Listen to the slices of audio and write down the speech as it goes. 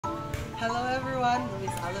everyone, Luis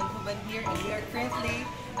Alan Huban here, and we are currently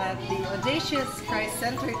at the audacious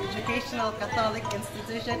Christ-centered educational Catholic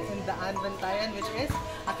institution in Daan, Bantayan, which is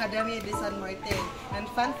Academia de San Martin. And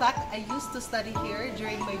fun fact, I used to study here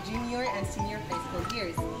during my junior and senior high school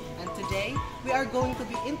years. And today, we are going to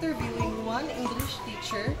be interviewing one English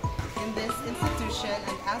teacher in this institution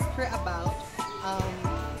and ask her about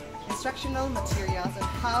instructional materials and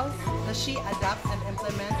how does she adapt and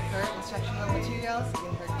implement her instructional materials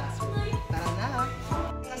in her classroom. Tara na!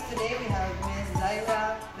 Because today we have Ms.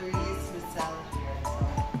 Zaira Therese Rizal here. So,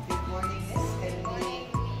 good morning, Miss.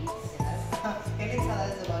 Can you tell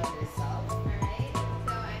us about yourself? Alright,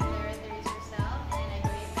 so I'm Zaira Therese Rizal, and I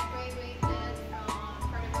graduated from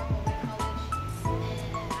Furthermore Public College,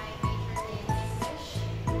 and I majored in English.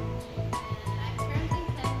 And I'm currently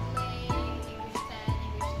handling English 10,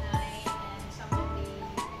 English 9, and some of the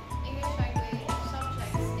English language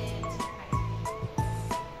subjects in high school.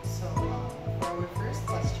 So, for our first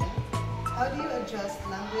question, how do you adjust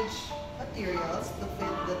language materials to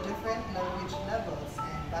fit the different language levels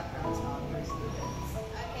and backgrounds of your students?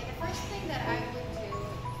 Okay, the first thing that I would do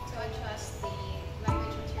to adjust the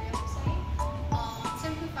language material, say,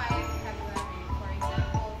 simplify vocabulary. For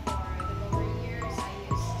example, for the lower years, I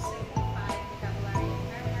use simplified vocabulary and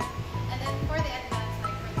grammar. And then for the advanced,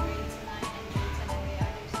 like for the grades 9 and grades 10 and the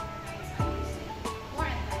other senior guys, I use the more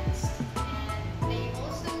advanced. And they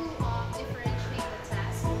also differentiate the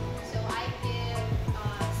task. So I give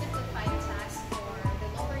simplified tasks for the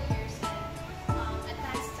lower years and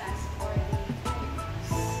advanced tasks for the higher years.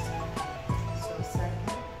 So,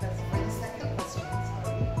 for the second question,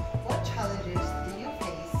 what challenges do you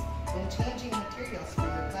face when changing materials for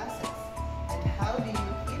your classes? And how do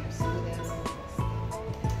you keep students interested?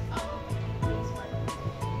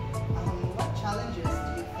 What challenges do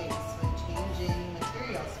you face when changing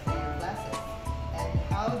materials for your classes? And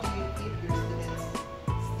how do you keep your students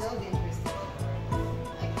still be interested in learning?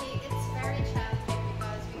 Okay, it's very challenging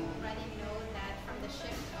because we already know that from the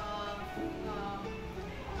shift of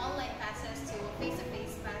online classes to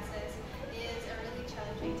face-to-face classes is a really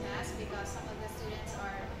challenging task because some of the students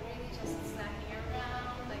are really just slacking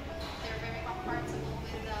around, like they're very comfortable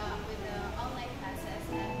with the online classes,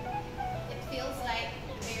 and it feels like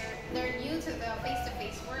they're new to the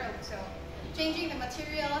face-to-face world. So changing the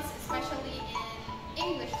materials, especially in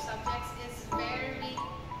English subjects, is very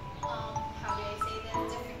how do I say that,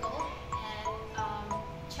 difficult and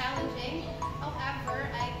challenging. However,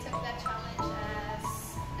 I took that challenge as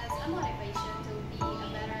a motivation to be a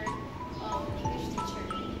better English teacher.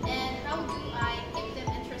 And how do I keep them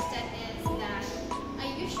interested is that I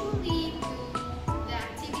usually do the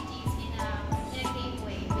activities in a game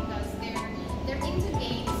way because they're into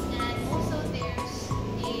games, and also there's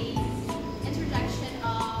a introduction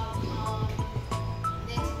of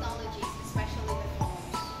the technologies, especially the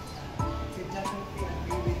phones. I definitely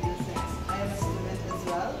agree with you since I am a student as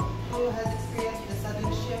well who has experienced the sudden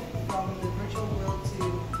shift from the virtual world to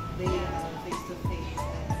the face-to-face.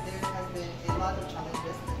 And there has been a lot of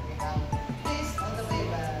challenges that we have faced on the way,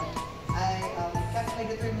 but I kept my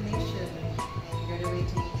determination in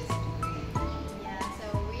graduating this degree. Yeah, so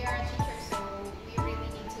we are teachers, so we really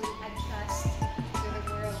need to adjust to the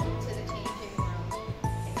world, to the changing world.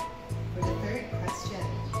 For the third question,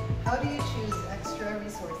 how do you choose extra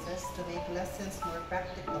resources to make lessons more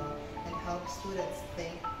practical and help students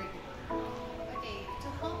think critically? Okay, to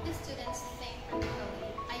help the students think critically,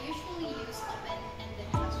 I usually use open-ended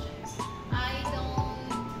questions. I don't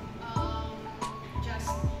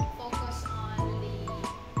just focus on the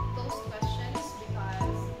closed questions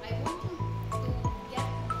because I want to get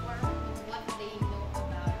more of what they know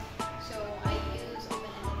about. So I use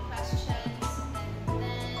open-ended questions, and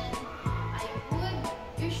then I would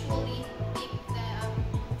usually make them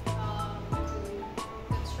to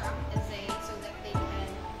construct essays so that they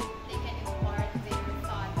can impart their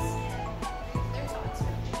thoughts and their thoughts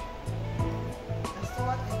with me. As to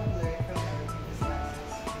what I have learned from our previous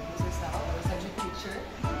classes, Ms. Rizal, our subject teacher,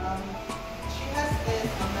 she has this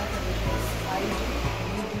method which is I do,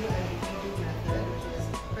 you do, and we do method, which is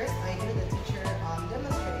first I do, the teacher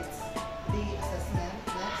demonstrates the assessment.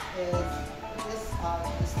 Next is this,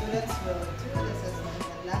 the students will do the assessment,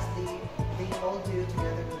 and lastly, they all do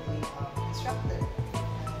together with the instructor.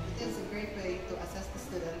 And it is a great way to assess the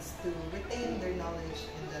students to retain their knowledge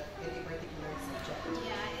in a particular subject.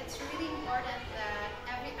 Yeah, it's really important that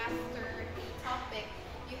after the topic,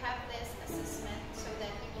 you have this assessment so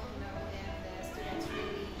that you will know if the students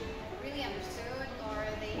really understood or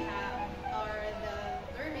the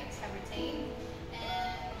learnings have retained.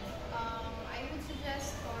 And I would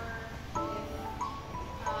suggest,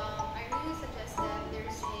 I really suggest that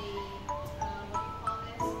there's a what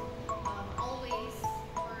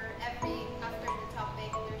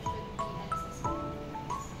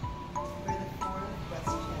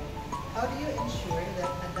ensure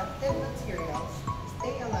that adapted materials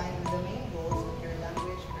stay aligned with the main goals of your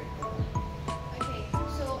language curriculum? Okay,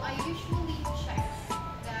 so I usually check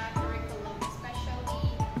the curriculum,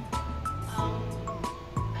 especially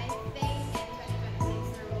I think in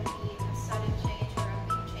 2026 there will be a sudden change or a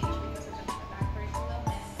big change because of the curriculum,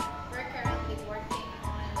 and we're currently working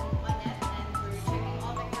on it, and we're checking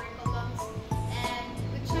all the curriculums, and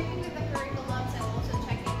with checking with the curriculums and also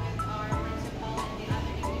checking with our principal and the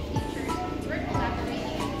other English teachers, we're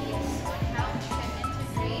collaborating ideas on how we can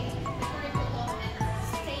integrate the curriculum and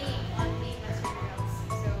staying on the materials.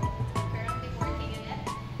 So we're currently working on it.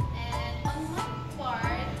 And on my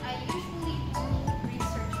part, I usually do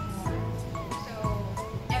research more. So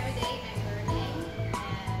every day I'm learning,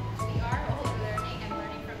 and we are all learning. I'm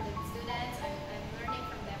learning from the students. I'm learning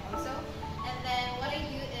from them also. And then what I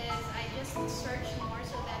do is I just search more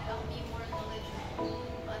so that I'll be more knowledgeable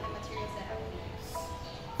on the materials that I will use.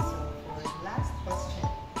 So for the last question,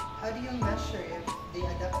 how do you measure if the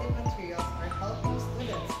adapted materials are helping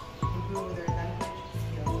students improve their language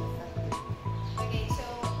skills effectively? Okay, so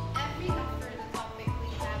after the topic we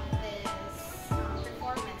have this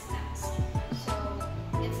performance test. So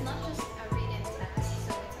it's not just a written test,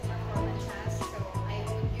 so it's a performance test. So I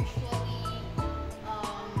would usually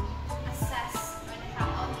assess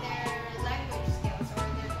on their language skills or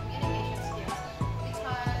their communication skills,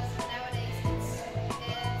 because nowadays it's a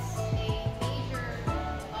major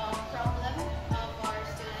problem of our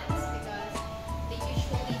students, because they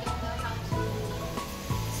usually don't know how to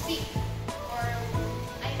speak, or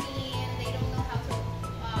they don't know how to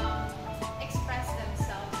express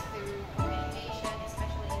themselves through communication,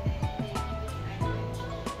 especially in the English language.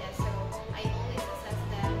 Yeah, so I always assess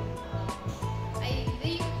them.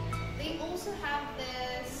 They also have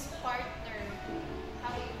this partner. How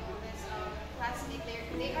do you call this? Classmate.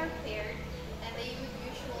 They are paired, and they would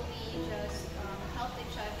usually just help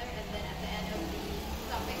each other. And then at the end of the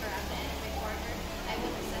topic or at the end of my quarter, I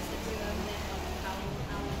would assess the two of them on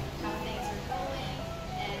how things are going,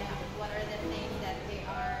 and what are the things that they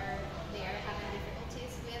are having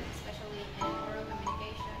difficulties with, especially in oral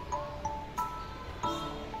communication.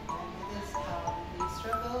 And it is we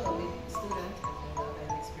struggle with students, and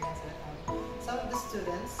I've experienced it. Some of the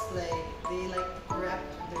students they like to correct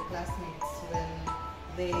their classmates when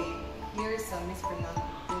they hear some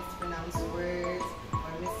mispronounced words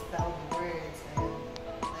or misspelled words, and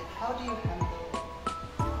how do you handle?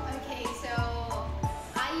 Okay, so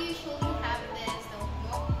I usually have this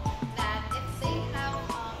notebook that if they have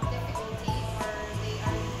difficulty, or they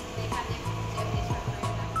have difficulty of this word, for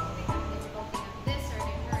example, they have difficulty of this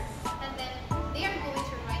certain word, and then they are going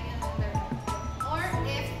to write in another notebook. Or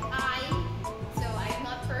if I'm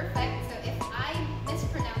not perfect, so if I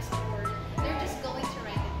mispronounce the word, they're just going to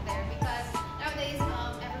write it there, because nowadays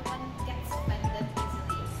everyone gets offended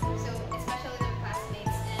easily. So especially their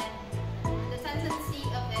classmates, and the tendency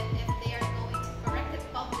of it, if they are going to correct it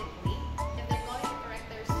publicly, if they're going to correct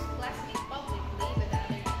their classmates publicly with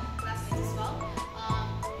other classmates as well,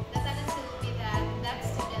 the tendency will be that that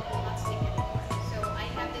student will not speak anymore. So I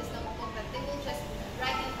have this notebook that they will just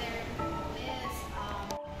write in their miss,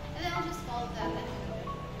 and then I'll just follow that and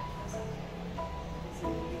It's a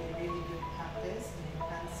really good practice in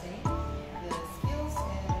enhancing the skills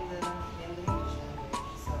in the English language.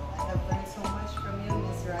 So I have learned so much from you,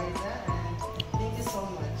 Ms. Riza, and thank you so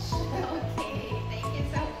much. Okay, thank you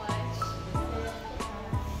so much.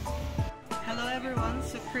 Hello everyone,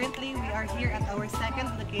 so currently we are here at our second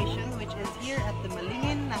location, which is here at the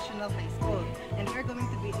Malingin National High School, and we're going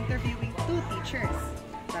to be interviewing two teachers.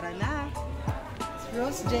 Tara na!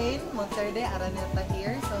 Rose Jane Monterde Araneta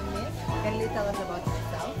here. So Miss, can you tell us about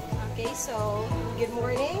yourself? Okay, so good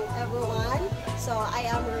morning everyone. So I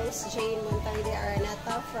am Rose Jane Monterde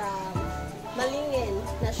Araneta from Malingin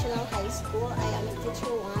National High School. I am a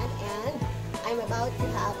teacher 1, and I'm about to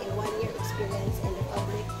have a 1-year experience in the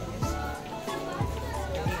public industry.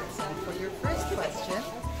 So for your first question,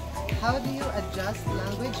 how do you adjust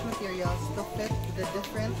language materials to fit the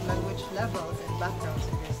different language levels and backgrounds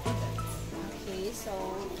of your students? Okay, so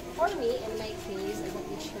for me, in my case, as a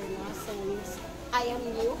teacher now, since I am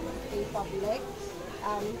new in public,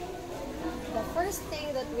 the first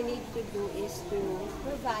thing that we need to do is to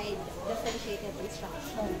provide differentiated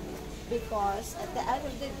instruction, because at the end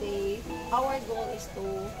of the day, our goal is to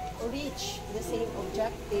reach the same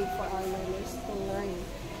objective for our learners to learn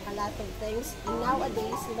a lot of things.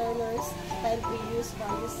 Nowadays, learners tend to use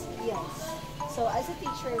various skills. So as a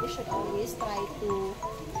teacher, we should always try to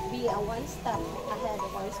be a one step ahead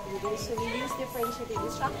of our students. So we use differentiated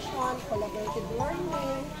instruction, collaborative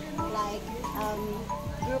learning, like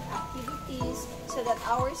group activity, activities so that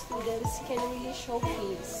our students can really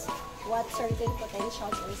showcase what certain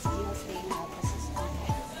potentials or skills they have as a student.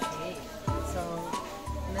 Okay. So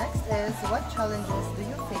next is, what challenges do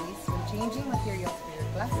you face when changing materials for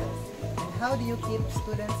your classes? And how do you keep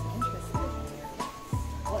students interested in your class?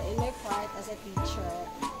 Well, in my part as a teacher,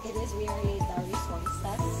 it is merely the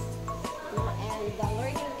resources and the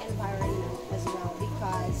learning environment as well,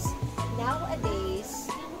 because nowadays,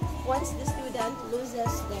 once the student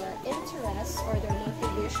loses their interest or their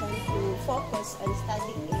motivation to focus on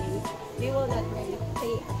studying, they will not really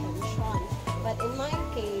pay attention. But in my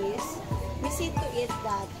case, we see to it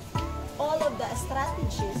that all of the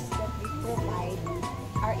strategies that we provide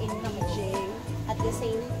are engaging, at the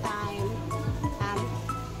same time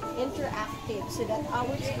interactive, so that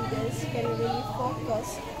our students can really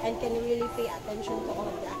focus and can really pay attention to all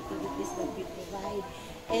of the activities that we provide.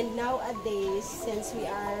 And nowadays, since we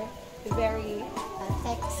are very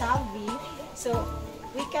tech savvy, so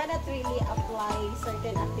we cannot really apply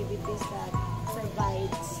certain activities that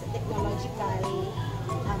provides technological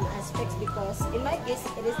aspects, because in my case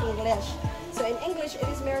it is English. So in English it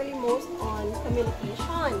is merely most on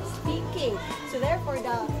communication, speaking. So therefore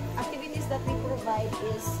the activities that we provide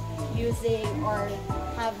is using or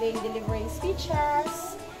delivering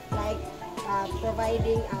speeches, like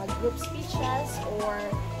providing group speeches or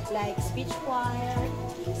like speech choir,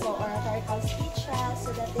 so oratorical speeches,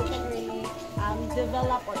 so that they can really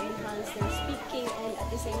develop or enhance their speaking and at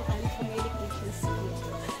the same time communication skills.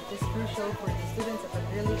 It is crucial for the students at an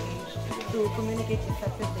early age to communicate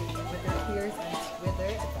effectively with their peers and with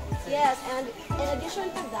their advisors. Yes, and in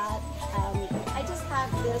addition to that, I just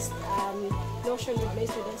have this notion with my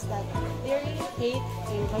students that they really hate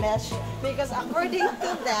English, because according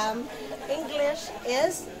to them, English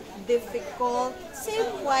is difficult.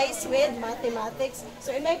 Same wise with mathematics.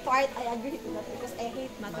 So in my part, I agree with that because I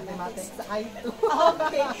hate mathematics. I too.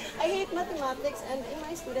 Okay, I hate mathematics, and in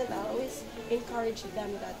my student, I always encourage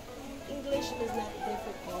them that English is not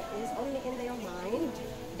difficult. It is only in their mind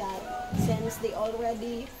that since they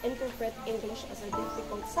already interpret English as a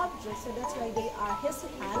difficult subject, so that's why they are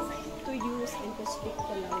hesitant to use and to speak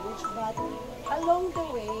the language. But along the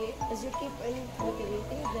way, as you keep on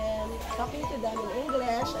motivating them, talking to them in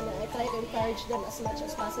English, and I try to encourage them as much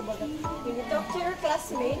as possible that when you talk to your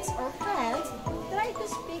classmates or friends, try to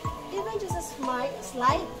speak even just a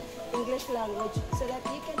slight English language so that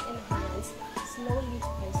you can enhance slowly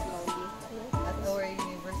and slowly. At our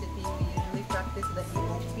university, we usually practice the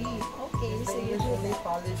EOP. Okay, the so you English do only that.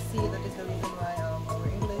 policy. That is the reason why our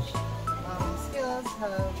English skills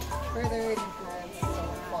have further enhanced so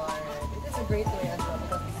far. It is a great way as well,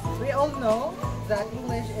 because we all know that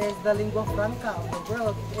English is the lingua franca of the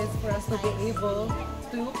world. It is for us to be able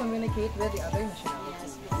to communicate with the other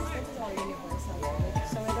nationalities. Yes, this is our universal language.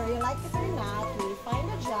 So whether you like it or not, when you find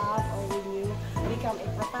a job or when you become a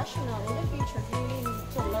professional in the future, you really need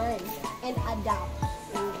to learn and adapt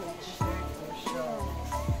English. For sure.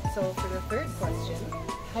 So for the third question,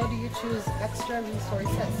 how do you choose extra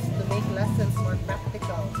resources to make lessons more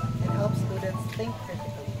practical and help students think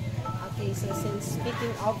critically? Okay, so since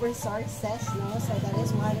speaking of resources, so that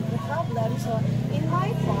is one of the problems. So in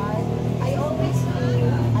my part, I always do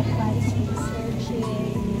advanced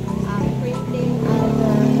researching, printing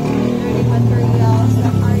other learning materials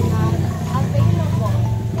that are not available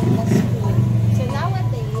in the school. So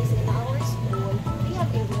nowadays in our school, we have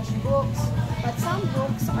English books, but some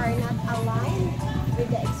books are not aligned with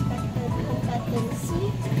the expected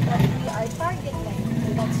competency that we are targeting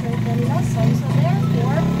in that certain lesson. So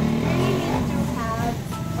therefore, we need to have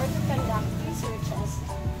or to conduct researches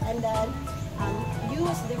and then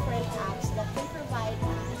use different apps that can provide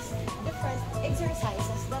us different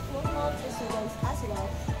exercises that will help the students as well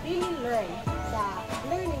really learn the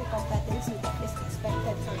learning competency that is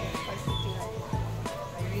expected for that particular class.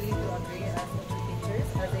 I really do agree as teachers.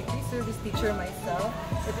 As a pre-service teacher myself,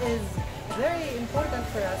 it is very important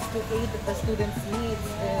for us to aid the students' needs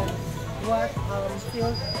in what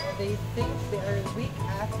field they think they are weak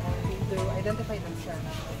at, and to identify themselves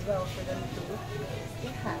as well for them to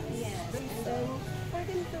enhance Yes, and themselves. then for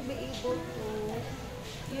them to be able to,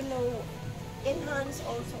 enhance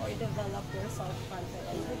also or develop their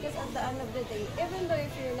self-confidence. Because at the end of the day, even though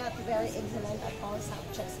if you're not very excellent at all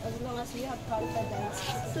subjects, as long as you have confidence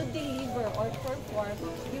to deliver or perform,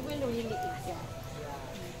 you will really excel.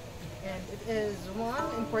 And it is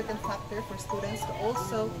one important factor for students to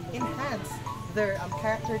also enhance their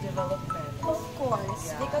character development. Of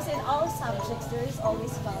course, Yeah. because in all subjects, there is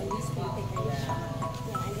always values integration.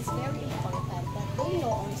 Yeah, and it's very important that they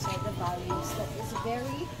know also the values that is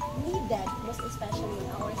very needed, most especially in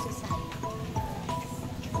our society.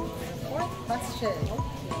 Fourth question.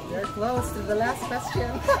 We're close to the last question.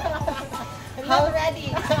 I'm not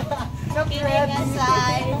ready. Not Kidding ready.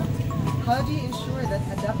 aside. How do you ensure that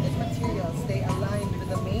adapted materials stay aligned with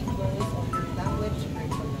the main goals of your language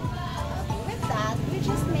curriculum? With that, we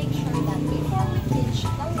just make sure that before we teach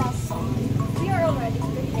the lesson, we are already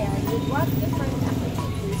prepared with what different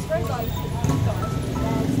activities we're going to do to our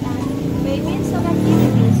students. And by means of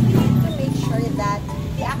activities, we need to make sure that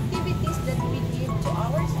the activities that we give to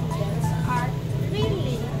our students are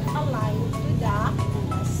really aligned to the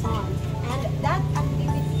lesson. And that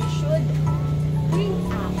activity should bring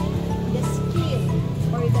up the skill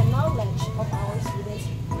or the knowledge of our students,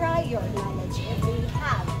 prior knowledge if they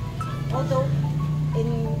have. Although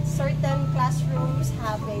in certain classrooms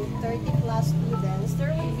having 30 plus students,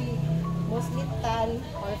 there will be mostly 10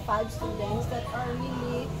 or 5 students that are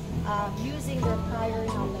really using their prior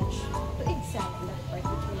knowledge to excel in that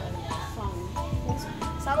particular lesson.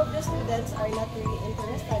 Some of the students are not really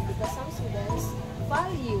interested because some students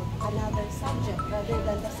value another subject rather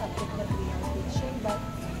than the subject that we are teaching. But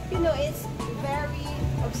you know, it's very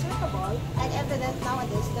observable and evident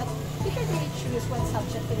nowadays that you can really choose what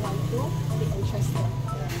subject they want to be interested in.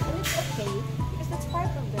 And it's okay because that's part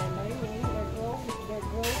of their learning, their growth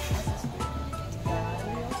as a student. And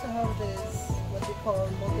we also have this, what we call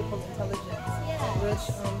multiple intelligence, Yes. which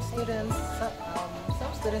students,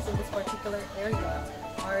 some students in this particular area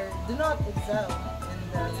do not excel in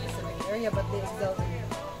the specific area, but they excel in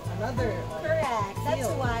another Correct. That's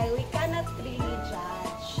field. why we cannot really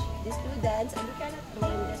judge the students and we cannot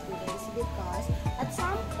blame the students because at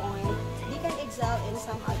some point they can excel in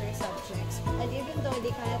some other subjects, and even though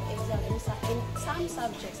they cannot excel in some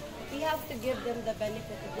subjects, we have to give them the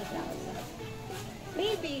benefit of the doubt.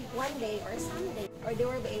 Maybe one day or someday, or they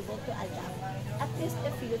will be able to adapt at least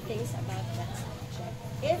a few things about that subject,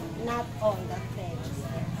 if not all the things.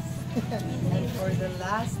 And for the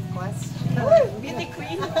last question, Beauty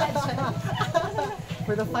queen.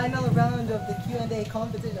 for the final round of the Q&A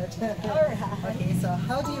competition. Alright. Okay, so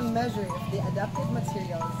how do you measure if the adapted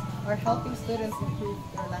materials are helping students improve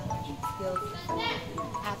their language skills?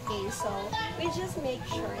 Okay, so we just make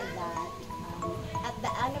sure that at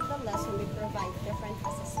the end of the lesson we provide different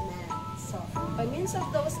assessments. So by means of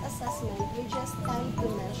those assessments, we just tend to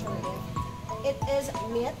measure if it is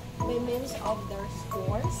met by means of their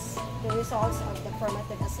scores, the results of the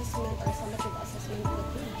formative assessment or summative assessment that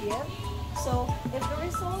we give. So if the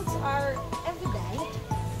results are evident,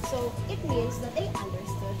 so it means that they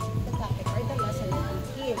understood the topic or the lesson that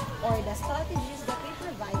we give, or the strategies that we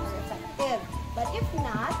provide are effective. But if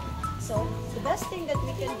not, so the best thing that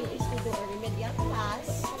we can do is to do a remedial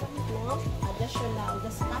class, additional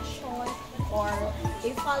discussion, or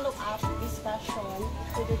a follow-up discussion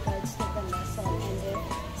with regards to the lesson. And if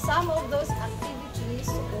some of those activities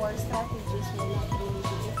or strategies will not really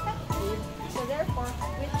be effective, so therefore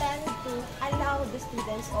we tend to allow the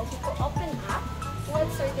students also to open up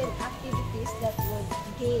towards certain activities that would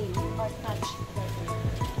gain or touch their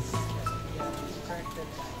interests.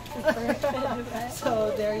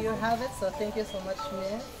 So there you have it. So thank you so much,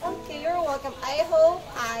 Miss. Okay, you're welcome. I hope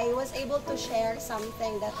I was able to share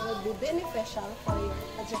something that would be beneficial for your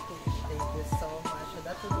education. Thank you so much. So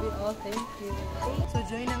that would be all. Thank you. So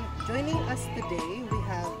joining us today, we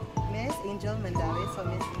have Miss Angel Mandawi. So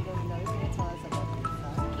Miss Angel Mandawi, can you tell us about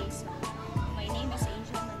yourself? Okay, so my name is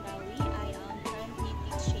Angel Mandawi. I am currently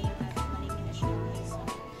teaching at Manning National High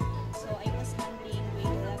School. So I was handling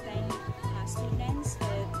grade 11 students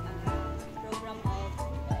with program of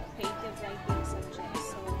creative writing subjects.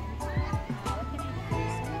 So what can I do?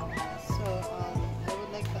 So I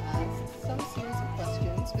would like to ask some series of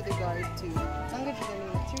questions with regard to language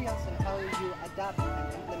learning materials and how you adapt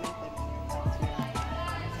and implement them in your classroom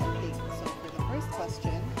setting. So for the first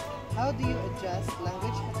question, how do you adjust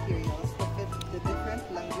language materials to fit the different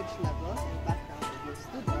language levels and background of your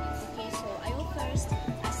students? Okay, so I will first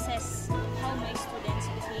assess how my students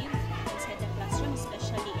behave inside the classroom,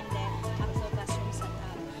 especially in the actual classroom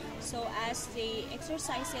setup. So as the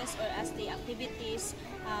exercises or as the activities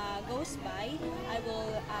goes by, I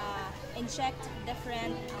will inject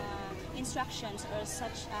different instructions, or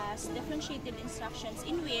such as differentiated instructions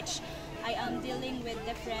in which I am dealing with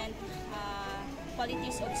different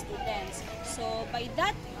qualities of students. So by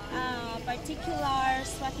that particular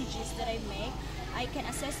strategies that I make, I can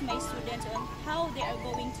assess my students on how they are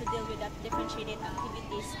going to deal with that differentiated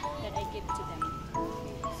activities that I give to them.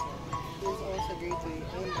 It is also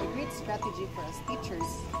a great strategy for us teachers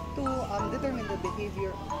to determine the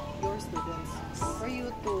behavior of your students, for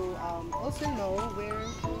you to also know where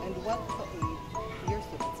and what to aid your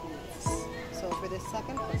students' needs. So for the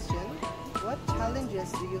second question, what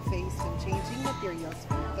challenges do you face when changing materials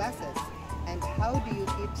for your classes? And how do you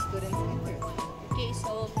keep students interested? Okay,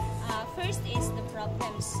 so first is the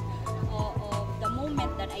problems of the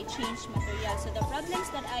moment that I change material. So the problems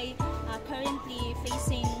that I currently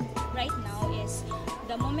facing right now is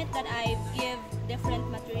the moment that I give different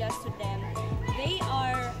materials to them, they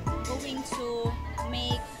are going to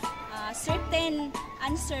make certain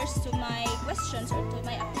answers to my questions or to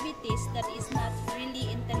my activities that is not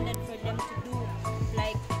really intended for them to do.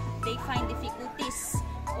 Like they find difficulties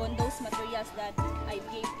on those materials that I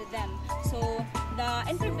gave to them. So the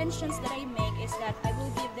interventions that I make is that I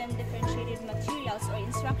will give them differentiated materials or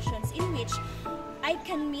instructions in which I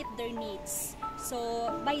can meet their needs.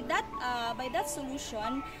 So by that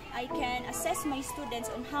solution, I can assess my students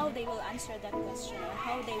on how they will answer that question or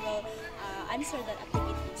how they will answer that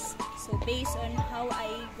activities. So based on how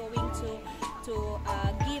I going to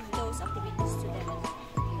give those activities to them.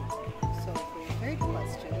 So for your third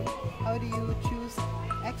question, how do you choose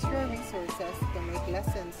extra resources to make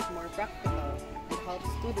lessons more practical and help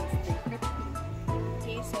students think critically?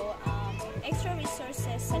 Okay, so extra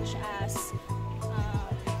resources such as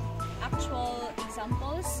actual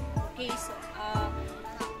examples. Okay, so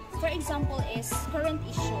for example is current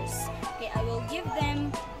issues. Okay, I will give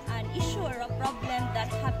them an issue or a problem that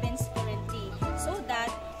happens currently, so that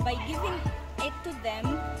by giving it to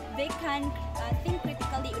them, they can think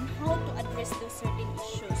critically on how to address those certain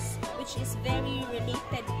issues, which is very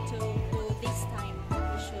related to this time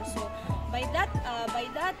issue. So by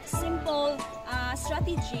that simple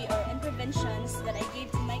strategy or interventions that I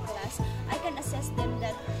gave to my class, I can assess them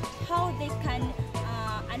that how they can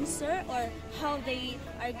answer or how they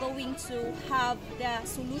are going to have the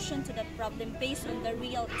solution to that problem based on the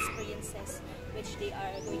real experiences which they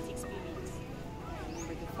are going to experience.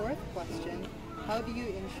 For the fourth question, how do you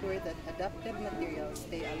ensure that adapted materials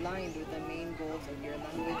stay aligned with the main goals of your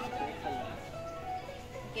language curriculum?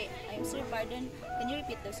 Okay, I'm sorry, pardon. Can you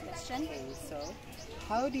repeat those questions? Okay, so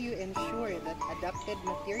how do you ensure that adapted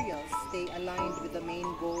materials stay aligned with the main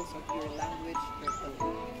goals of your language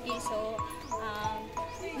curriculum? Okay, so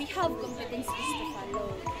we have competencies to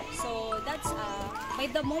follow. So that's by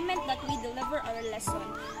the moment that we deliver our lesson,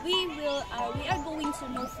 we are going to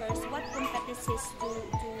know first what competencies do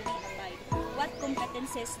we apply, what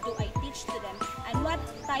competencies do I teach to them, and what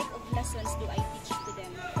type of lessons do I teach to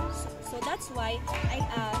them. So that's why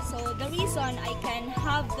so the reason I can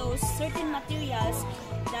have those certain materials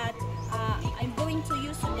that I'm going to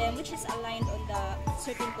use to them, which is aligned on the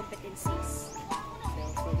certain competencies.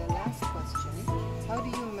 So for the last question, how do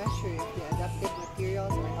you measure if the adapted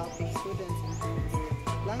materials are helping students improve their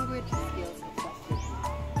language skills effectively?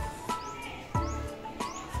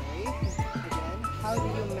 Sorry, again, how do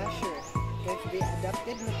you measure if the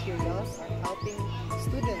adapted materials are helping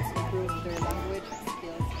students improve their language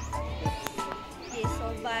skills effectively? Okay, so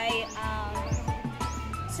by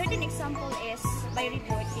certain example is by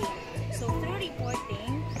reporting. So through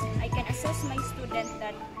reporting, I can assess my student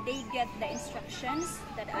that they get the instructions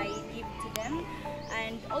that I give to them,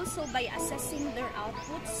 and also by assessing their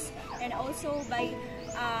outputs, and also by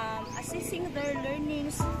assessing their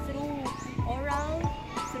learnings through oral,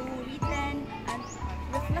 through written, and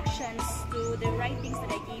reflections to the writings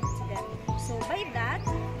that I gave to them. So by that,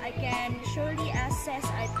 I can surely assess,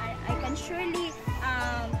 I can surely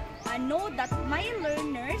know that my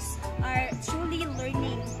learners are truly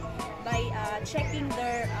learning by checking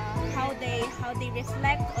their how they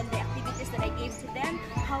reflect on the activities that I gave to them,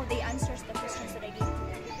 how they answer the questions that I gave to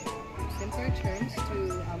them. Simpler terms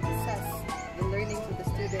to assess the learnings of the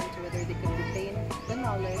student, whether they could retain the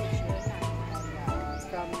knowledge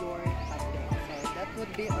from your subject. So that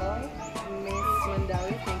would be all. Ms.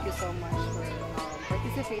 Mandawi, thank you so much for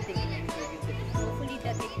participating in the interview today. Hopefully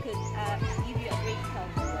that it could give you a great help.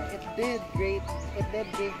 It did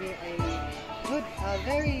give me a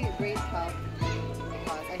very great help,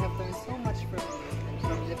 because I have learned so much from you and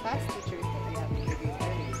from the past teachers that I have interviewed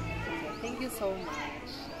earlier. So thank you so much.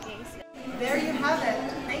 Yes. There you have it.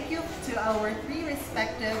 Thank you to our three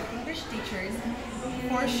respective English teachers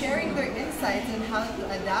for sharing their insights on how to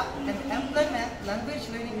adapt and implement language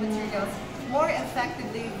learning materials more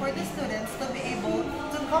effectively for the students to be able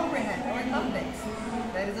to comprehend our topics.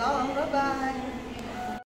 That is all. Bye-bye.